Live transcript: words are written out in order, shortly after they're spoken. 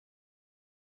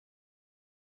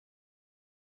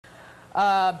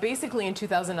Basically, in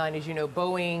 2009, as you know,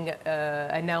 Boeing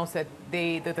announced that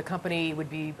the company would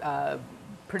be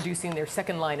producing their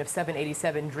second line of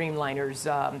 787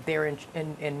 Dreamliners there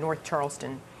in North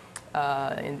Charleston,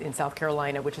 in South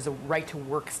Carolina, which is a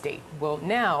right-to-work state. Well,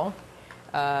 now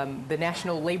the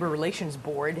National Labor Relations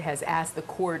Board has asked the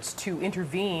courts to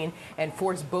intervene and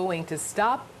force Boeing to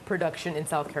stop production in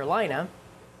South Carolina.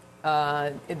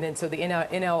 And then so the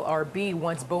NLRB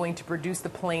wants Boeing to produce the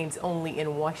planes only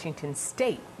in Washington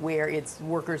State, where its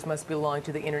workers must belong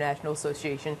to the International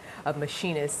Association of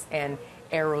Machinists and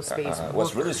Aerospace Workers.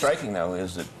 What's really striking, though,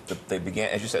 is that they began,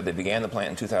 as you said, they began the plant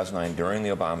in 2009 during the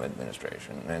Obama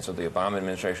administration. And so the Obama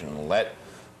administration let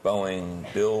Boeing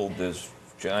build this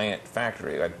giant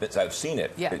factory. I've seen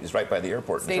it. Yeah. It's right by the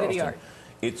airport in Charleston. State of the art.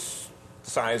 It's the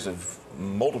size of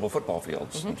multiple football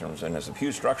fields in terms, and it's a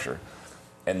huge structure.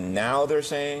 And now they're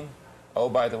saying, oh,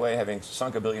 by the way, having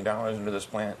sunk $1 billion into this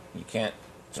plant, you can't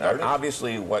start.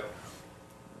 Obviously, what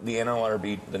the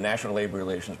NLRB, the National Labor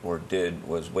Relations Board, did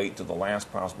was wait to the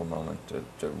last possible moment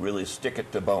to really stick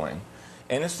it to Boeing.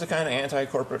 And it's the kind of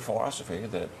anti-corporate philosophy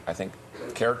that I think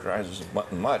characterizes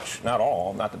much, not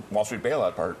all, not the Wall Street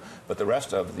bailout part, but the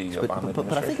rest of the Obama administration.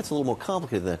 But I think it's a little more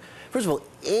complicated than that. First of all,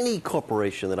 any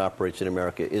corporation that operates in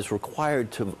America is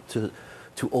required to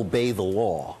obey the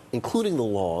law, including the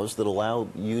laws that allow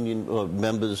union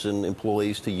members and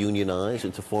employees to unionize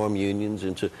and to form unions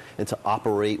and to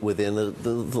operate within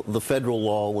the federal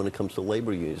law when it comes to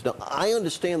labor unions. Now, I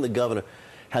understand the governor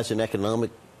has an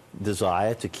economic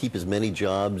desire to keep as many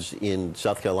jobs in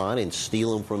South Carolina and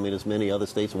steal them from in as many other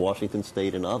states, Washington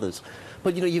State and others.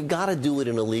 But, you know, you've got to do it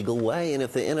in a legal way. And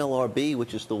if the NLRB,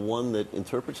 which is the one that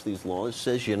interprets these laws,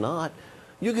 says you're not,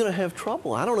 you're going to have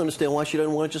trouble. I don't understand why she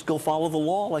doesn't want to just go follow the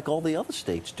law like all the other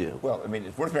states do. Well, I mean,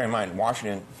 it's worth bearing in mind,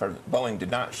 Boeing did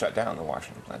not shut down the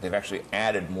Washington plant. They've actually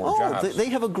added more jobs. They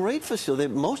have a great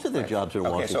facility. Most of their jobs are in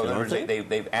Washington, so aren't they?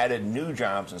 They've added new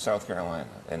jobs in South Carolina,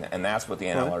 and that's what the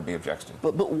NLRB objects to.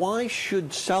 But why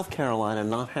should South Carolina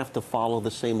not have to follow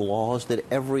the same laws that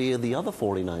every of the other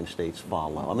 49 states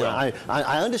follow? I mean,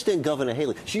 I understand Governor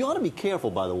Haley. She ought to be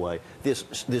careful, by the way,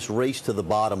 this race to the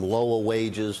bottom, lower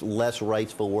wages, less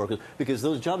rights for workers, because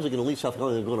those jobs are going to leave South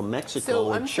Carolina and go to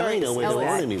Mexico or China where there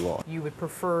aren't any law. You would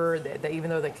prefer that even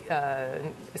though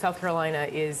South Carolina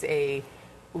is a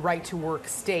right-to-work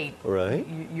state, right?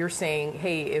 You're saying,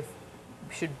 hey,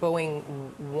 should Boeing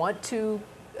want to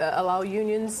allow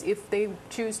unions if they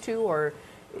choose to, or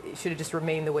should it just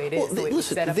remain the way it is? Well,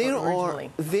 listen, I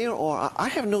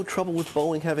have no trouble with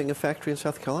Boeing having a factory in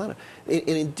South Carolina. And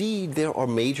indeed, there are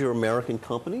major American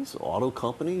companies, auto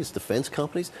companies, defense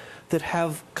companies, that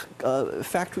have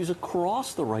factories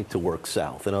across the right-to-work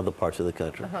South and other parts of the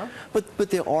country. But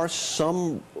there are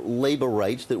some labor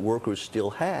rights that workers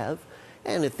still have.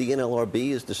 And if the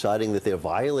NLRB is deciding that they're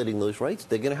violating those rights,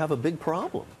 they're going to have a big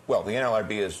problem. Well, the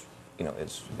NLRB is... You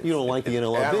don't like the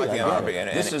NLRB. I don't like the NLRB. And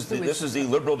this is the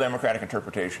liberal democratic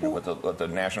interpretation of what the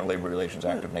National Labor Relations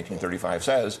Act of 1935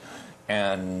 says.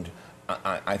 And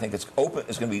I think it's open.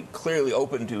 It's going to be clearly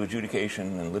open to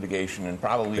adjudication and litigation and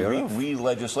probably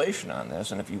re-legislation on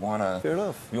this. And if you want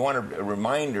a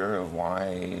reminder of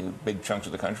why big chunks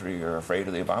of the country are afraid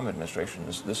of the Obama administration,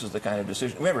 this is the kind of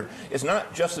decision. Remember, it's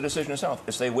not just the decision itself.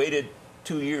 It's they waited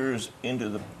 2 years into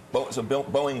the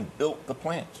Boeing built the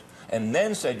plant and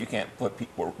then said you can't put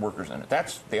workers in it.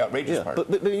 That's the outrageous part.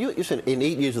 But you said in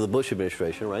 8 years of the Bush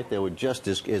administration, right, there were just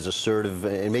as assertive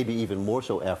and maybe even more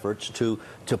so efforts to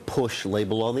push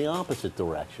labor law in the opposite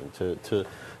direction,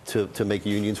 to make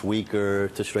unions weaker,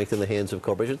 to strengthen the hands of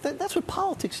corporations. That's what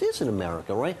politics is in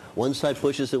America, right? One side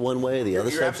pushes it one way, the other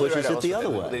side pushes it the other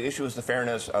way. The issue is the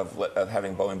fairness of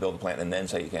having Boeing build a plant and then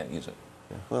say you can't use it.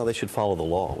 Well, they should follow the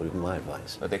law, would be my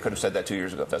advice. But they could have said that 2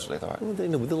 years ago if that's what they thought. Well,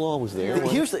 the law was there.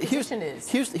 Here's the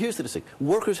decision.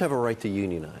 Workers have a right to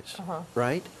unionize,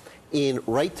 right? In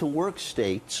right-to-work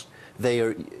states,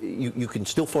 you can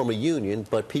still form a union,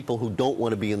 but people who don't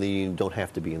want to be in the union don't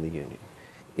have to be in the union.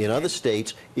 In other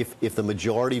states, if the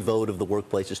majority vote of the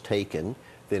workplace is taken,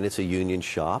 then it's a union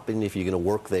shop, and if you're going to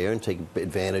work there and take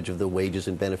advantage of the wages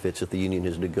and benefits that the union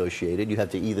has negotiated, you have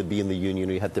to either be in the union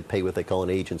or you have to pay what they call an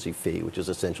agency fee, which is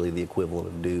essentially the equivalent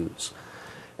of dues.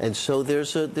 And so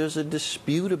there's a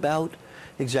dispute about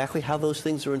exactly how those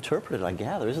things are interpreted, I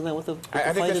gather. Isn't that what the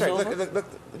I think fight that's is right. over? Look,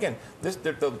 again,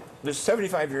 there's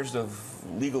 75 years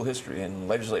of legal history and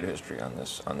legislative history on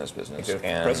this business.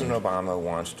 And President Obama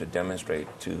wants to demonstrate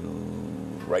to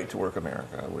right-to-work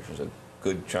America, which is a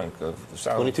good chunk of the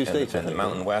South 22 states, and the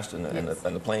Mountain West and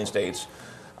the Plain States.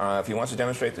 If he wants to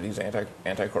demonstrate that he's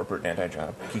anti-corporate and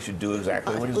anti-job, he should do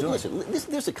exactly what he's doing.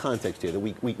 Listen, there's a context here that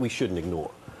we shouldn't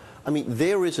ignore. I mean,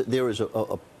 there is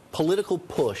a political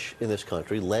push in this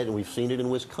country, led, and we've seen it in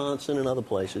Wisconsin and other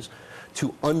places,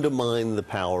 to undermine the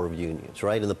power of unions,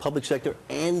 right, in the public sector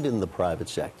and in the private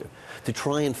sector, to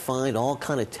try and find all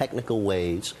kind of technical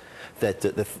ways that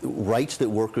the rights that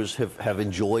workers have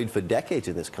enjoyed for decades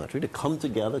in this country, to come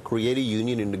together, create a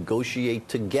union, and negotiate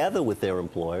together with their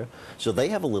employer so they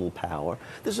have a little power.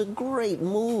 There's a great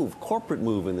move, corporate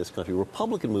move in this country,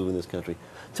 Republican move in this country,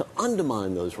 to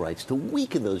undermine those rights, to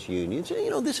weaken those unions.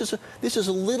 You know, this is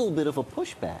a little bit of a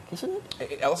pushback, isn't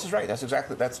it? Ellis is right. This is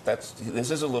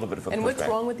a little bit of a pushback. And what's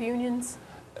wrong with the unions?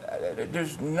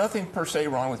 There's nothing per se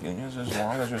wrong with unions as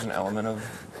long as there's an element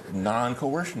of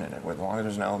non-coercion in it, as long as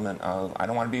there's an element of, I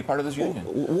don't want to be a part of this union.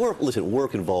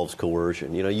 Work involves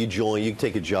coercion. You know, you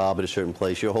take a job at a certain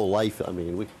place, your whole life, I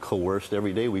mean, we're coerced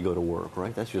every day we go to work,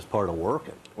 right? That's just part of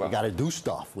working. Well, you got to do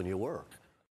stuff when you work.